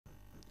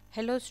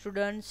Hello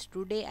students,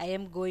 today I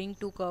am going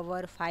to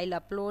cover file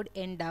upload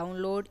and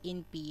download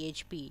in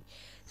PHP.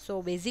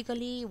 So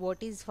basically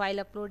what is file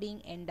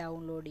uploading and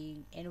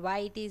downloading and why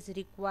it is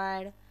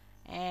required,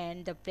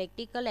 and the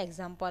practical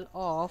example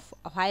of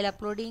file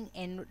uploading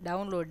and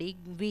downloading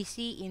we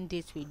see in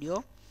this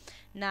video.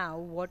 Now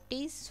what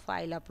is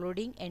file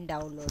uploading and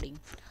downloading?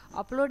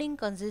 Uploading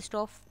consists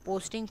of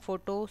posting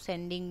photo,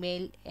 sending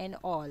mail and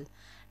all.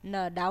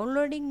 Now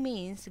downloading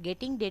means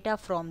getting data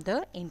from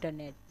the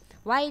internet.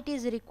 Why it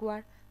is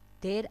required?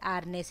 They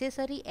are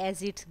necessary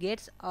as it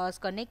gets us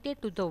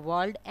connected to the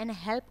world and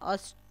help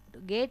us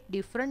get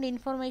different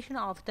information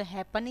of the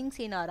happenings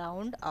in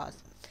around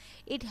us.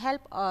 It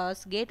help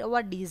us get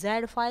our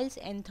desired files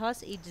and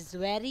thus it is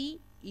very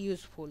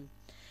useful.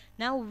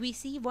 Now we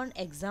see one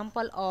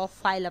example of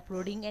file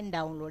uploading and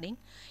downloading.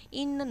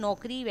 In the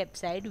Naukri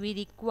website we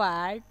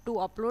require to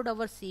upload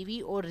our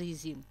CV or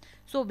resume.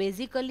 So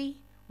basically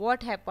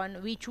what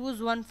happen, we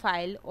choose one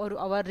file or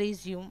our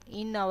resume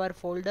in our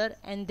folder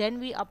and then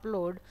we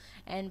upload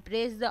and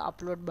press the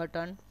upload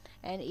button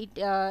and it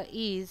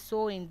is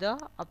so in the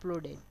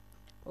uploaded.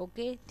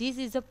 Okay, this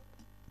is the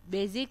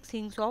basic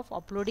things of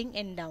uploading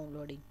and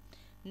downloading.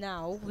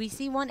 Now we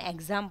see one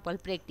example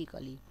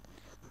practically.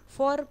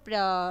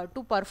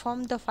 To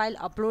perform the file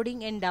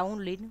uploading and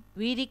downloading,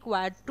 we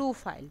require two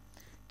files.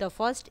 The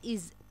first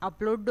is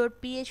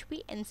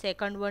upload.php and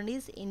second one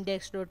is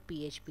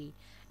index.php,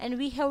 and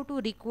we have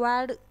to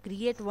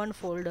create one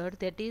folder,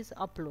 that is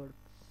upload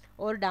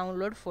or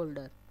download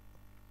folder.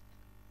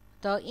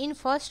 The in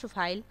first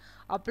file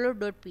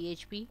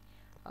upload.php,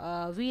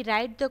 we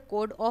write the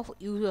code of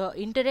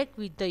interact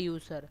with the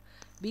user,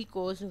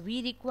 because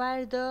we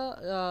require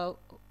the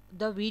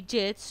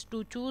widgets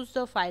to choose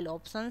the file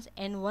options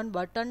and one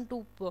button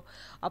to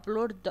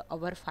upload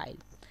our file.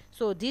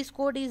 So this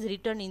code is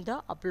written in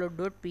the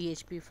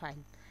upload.php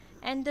file,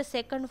 and the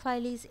second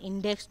file is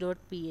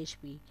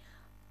index.php.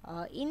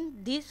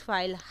 In this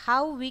file,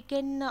 how we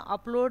can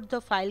upload the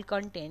file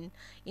content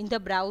in the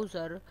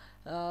browser.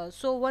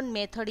 So one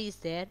method is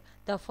there.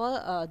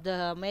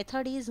 The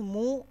method is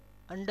move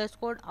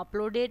underscore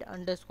uploaded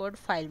underscore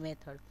file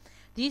method.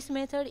 This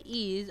method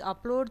is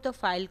upload the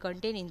file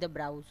content in the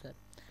browser.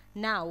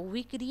 Now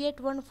we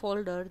create one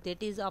folder,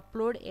 that is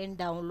upload and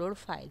download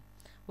file.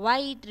 Why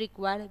it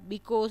required?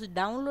 Because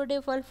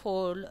downloadable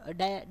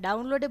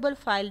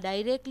file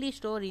directly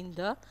store in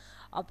the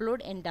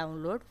upload and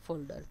download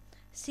folder.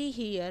 See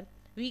here,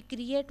 we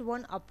create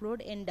one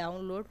upload and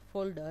download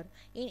folder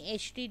in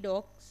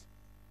htdocs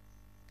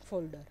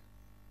folder.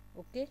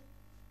 Okay.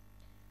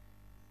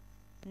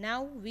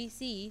 Now we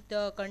see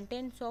the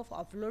contents of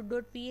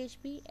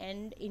upload.php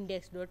and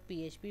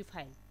index.php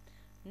file.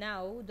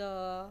 Now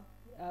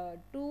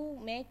to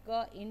make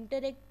a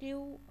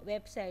interactive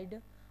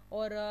website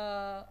or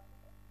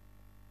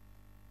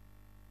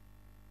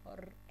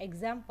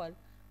example,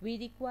 we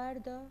require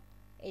the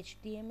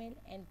HTML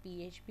and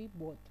PHP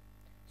both.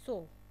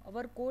 So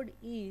our code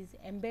is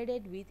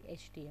embedded with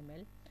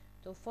HTML.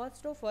 So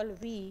first of all,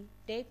 we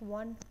take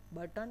one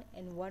button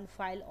and one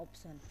file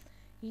option.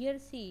 Here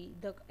see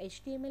the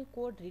HTML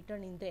code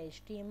written in the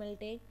HTML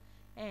tag,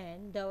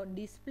 and the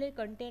display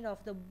content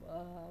of the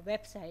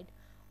website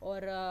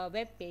or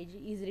web page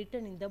is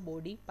written in the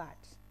body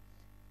parts.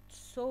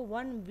 So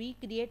we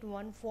create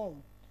one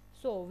form.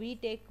 So we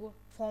take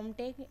form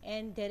tag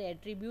and their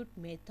attribute,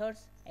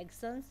 methods,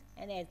 actions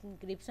and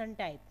encryption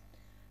type.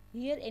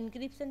 Here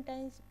encryption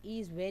type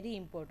is very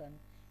important,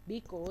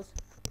 because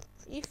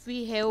if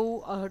we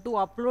have to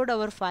upload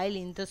our file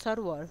in the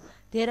server,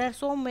 there are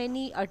so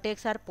many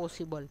attacks are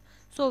possible.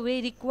 So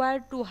we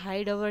require to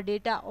hide our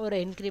data or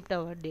encrypt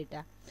our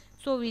data.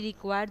 So we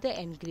require the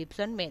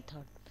encryption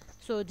method.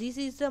 So this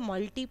is the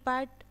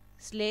multi-part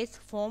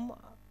 / form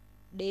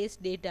dash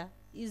data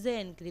is the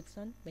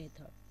encryption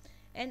method.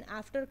 And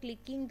after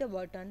clicking the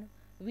button,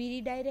 we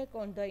redirect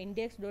on the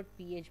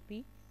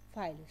index.php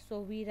file. So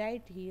we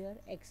write here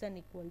action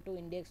equal to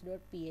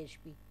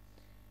index.php.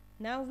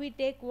 Now we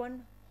take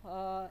one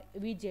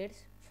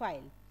widgets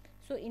file.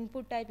 So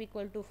input type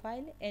equal to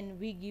file, and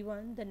we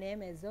given the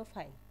name as a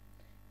file,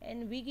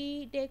 and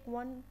we take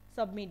one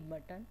submit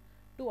button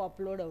to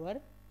upload our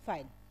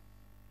file.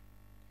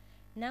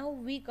 Now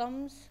we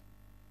comes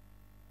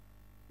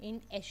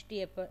in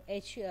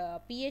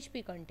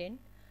PHP content.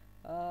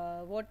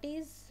 What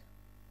is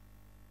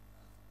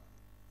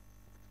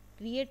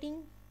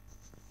creating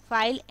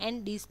file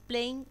and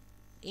displaying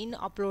in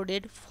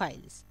uploaded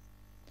files.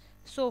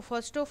 So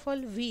first of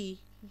all, we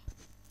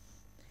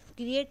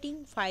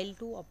creating file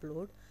to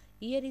upload.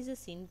 Here is a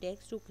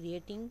syntax to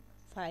creating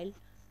file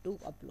to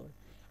upload,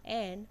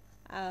 and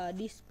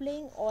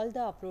displaying all the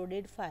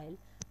uploaded file.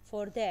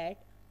 For that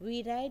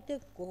we write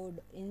the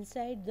code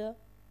inside the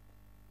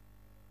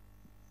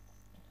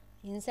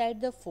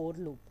for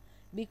loop,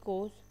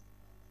 because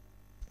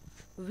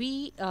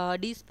we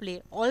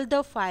display all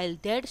the file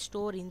that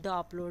store in the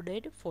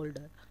upload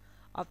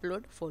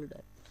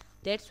folder.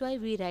 That's why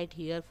we write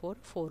here for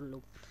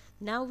loop.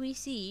 Now we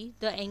see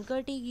the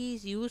anchor tag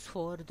is used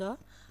for the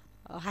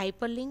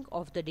hyperlink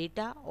of the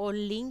data or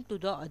link to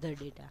the other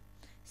data.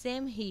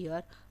 Same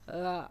here,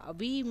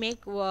 we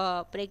make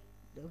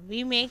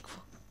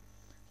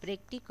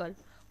practical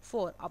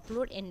for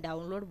upload and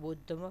download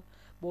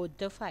both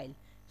the file.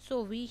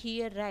 So we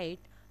here write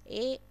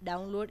a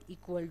download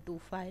equal to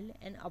file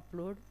and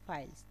upload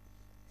files.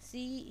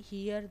 See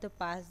here the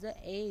pass the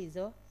a is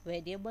a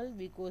variable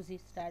because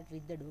it starts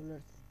with the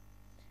dollar sign.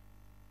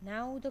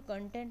 Now the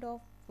content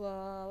of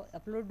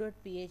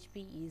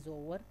upload.php is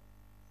over,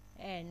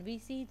 and we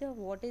see the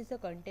what is the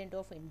content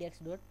of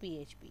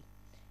index.php.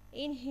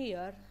 In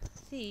here,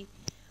 see,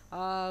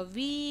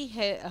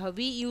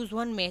 we use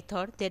one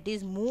method, that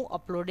is move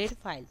uploaded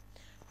file.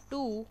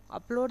 To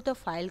upload the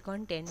file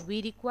content,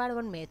 we require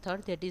one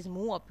method, that is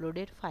move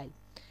uploaded file.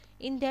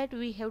 In that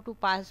we have to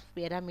pass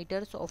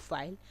parameters of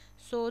file,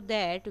 so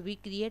that we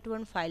create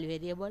one file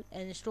variable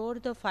and store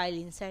the file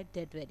inside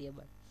that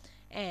variable.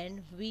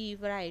 And we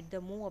write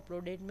the move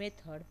uploaded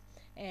method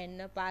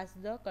and pass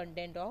the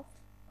content of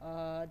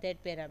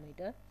that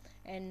parameter,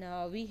 and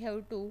we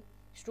have to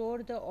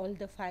store the all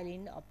the file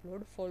in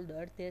upload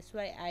folder. That's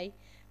why I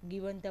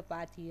given the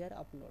path here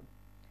upload.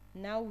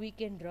 Now we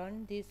can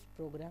run this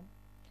program.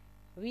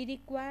 We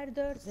require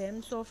the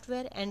XAMPP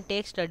software and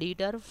text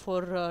editor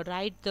for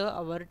write the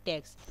our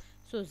text.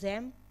 So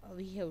XAMPP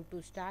we have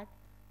to start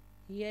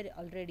here,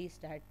 already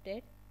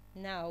started.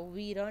 Now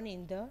we run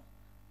in the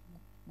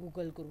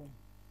Google Chrome.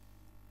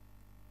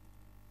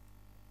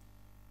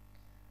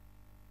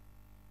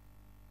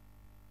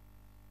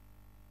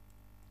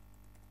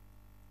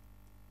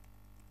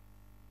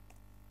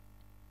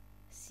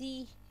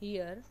 See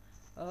here,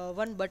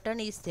 one button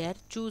is there,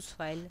 choose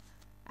file.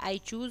 I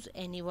choose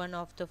any one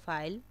of the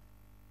file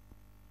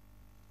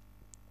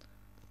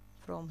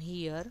from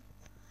here,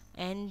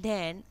 and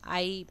then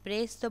I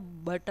press the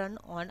button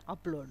on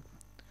upload.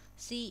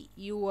 See,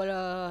 you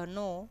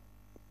know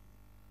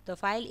the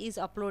file is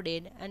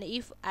uploaded, and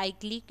if I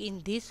click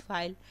in this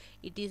file,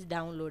 it is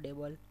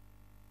downloadable.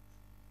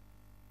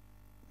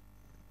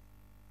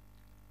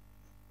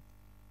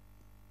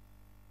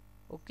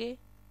 Okay,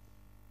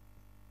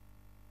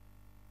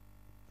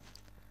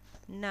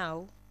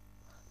 now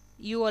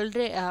you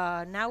already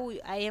now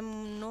I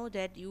am know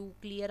that you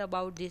clear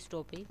about this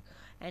topic,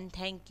 and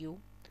thank you.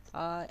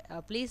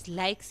 Please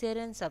like, share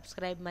and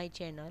subscribe my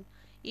channel.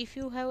 If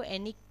you have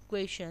any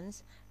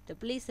questions, then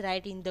please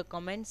write in the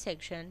comment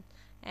section,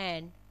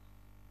 and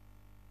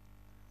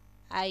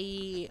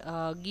I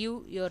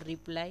give your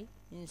reply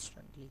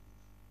instantly.